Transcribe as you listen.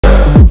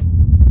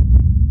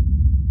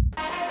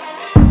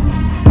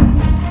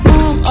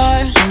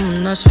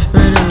that's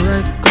afraid to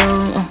let go.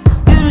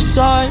 You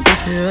decide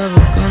if you're ever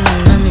gonna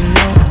let me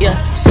know.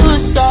 Yeah,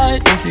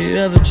 suicide if you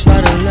ever try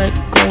to let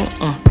go.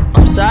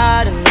 I'm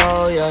sad, I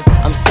know,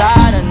 yeah. I'm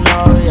sad, I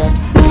know, yeah.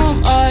 Who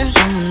am I?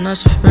 Someone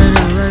that's afraid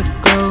to let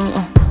go.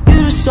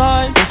 You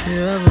decide if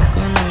you're ever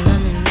gonna let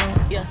me know.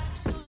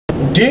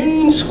 Yeah.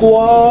 Deen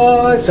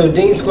Squad. So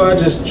Deen Squad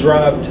just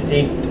dropped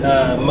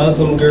a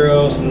Muslim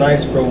Girls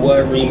Nice for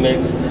What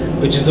remix,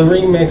 which is a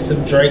remix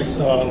of Drake's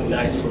song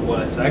Nice for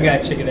What. So I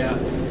gotta check it out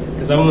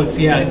because I want to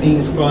see how Deen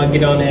Squad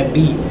get on that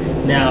beat.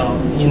 Now,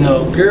 you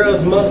know,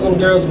 girls, Muslim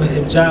girls with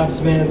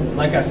hijabs, man,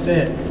 like I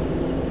said,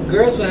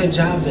 girls with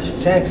hijabs are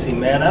sexy,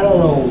 man. I don't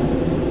know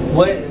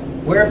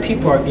where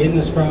people are getting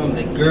this from.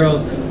 That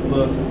girls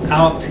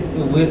girls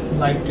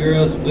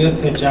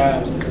with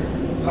hijabs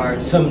are,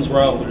 something's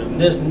wrong with them.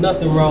 There's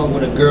nothing wrong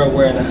with a girl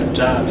wearing a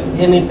hijab. If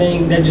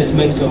anything, that just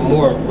makes her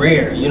more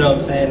rare. You know what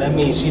I'm saying? That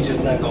means she's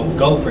just not gonna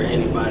go for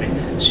anybody.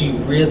 She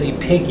really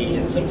picky,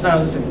 and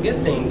sometimes it's a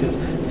good thing because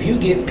if you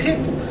get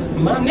picked,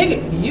 my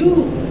nigga,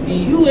 you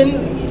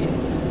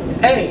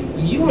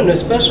in a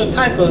special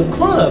type of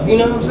club. You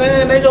know what I'm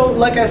saying? They don't,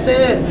 like I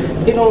said,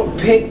 they don't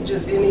pick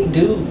just any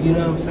dude. You know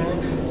what I'm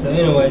saying? So,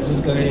 anyways,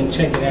 let's go ahead and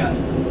check it out.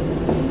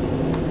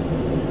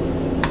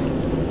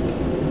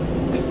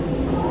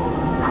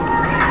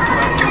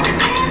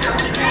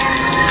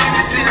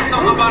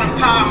 About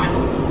empowerment.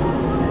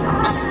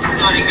 My sisters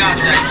already got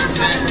that, you know what I'm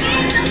saying?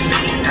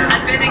 I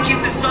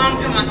dedicate the song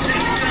to my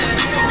sisters.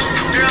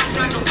 Some girls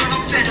run the world,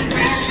 I'm setting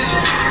picture.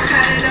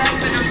 Tie it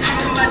up and I'm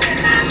talking about the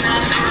henna.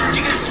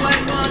 You can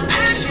swipe all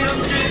day, she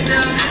don't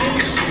Tinder.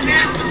 Cause she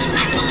stand for the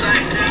people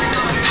like that.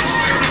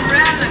 She on the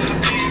brand like a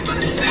big but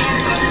the same.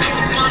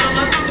 Model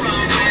up the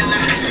runway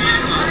like a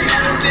limo.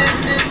 Got a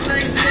business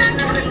like sin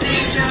of a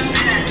danger.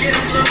 Get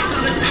a look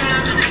all the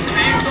time and it's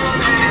painful.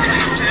 Looking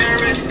like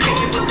terrorists,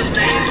 picking with the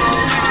label.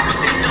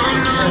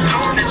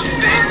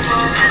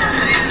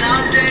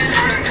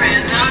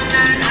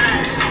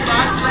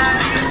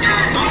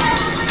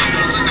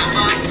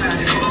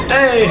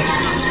 Hey.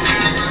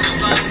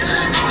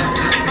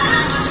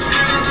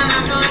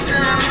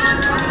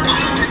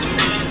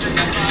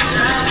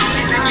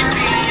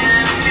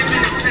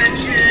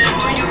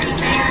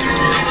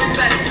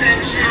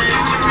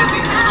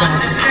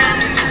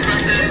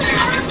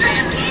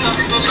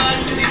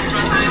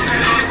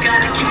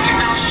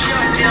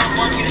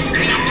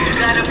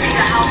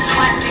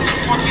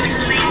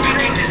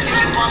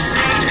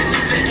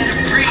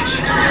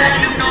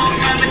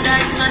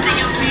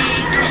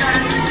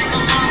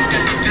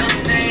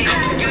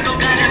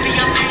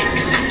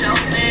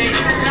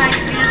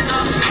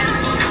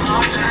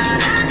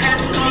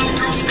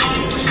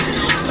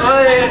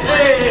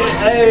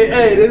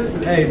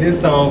 Hey,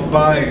 this song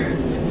fire.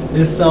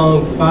 This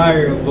song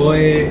fire,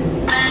 boy.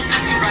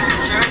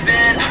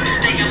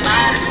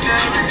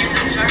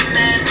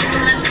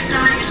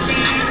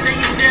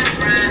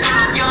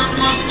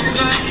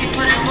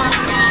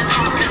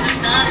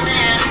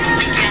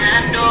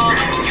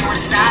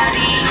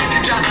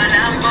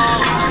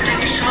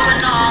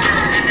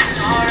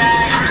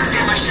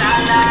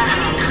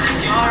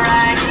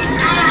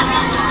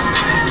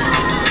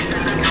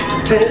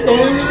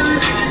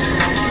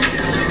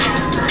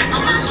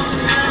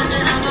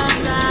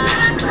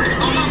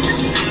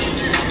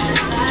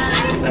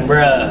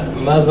 Bruh,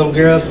 Muslim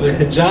girls with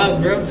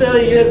hijabs, bro. I'm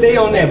telling you, they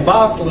on that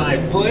boss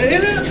life, boy.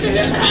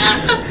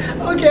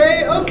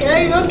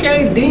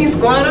 Okay. Deen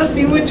Squad, I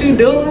see what you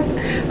doing.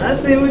 I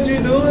see what you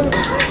doing.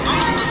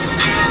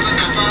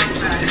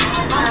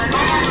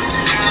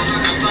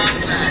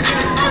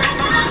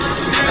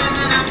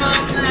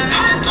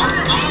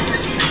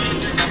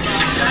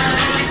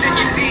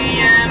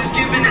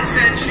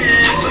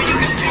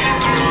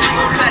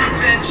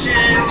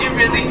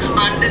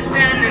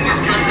 Understanding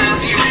these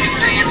brothers, you be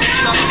saying this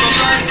stuff for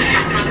love to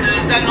these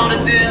brothers. I know the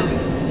deal.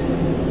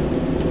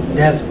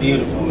 That's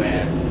beautiful,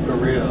 man. For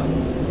real.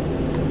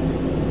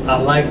 I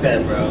like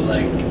that, bro.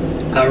 Like,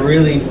 I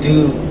really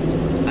do.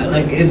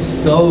 It's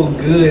so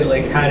good,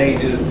 like how they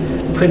just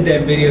put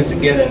that video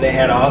together and they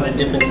had all the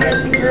different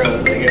types of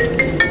girls. Like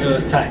it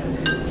was tight.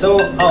 So,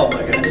 oh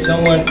my gosh,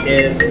 someone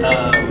is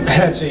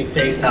actually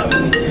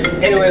FaceTiming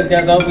me. Anyways,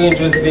 guys, I hope you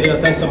enjoyed this video.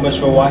 Thanks so much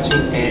for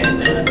watching,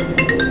 and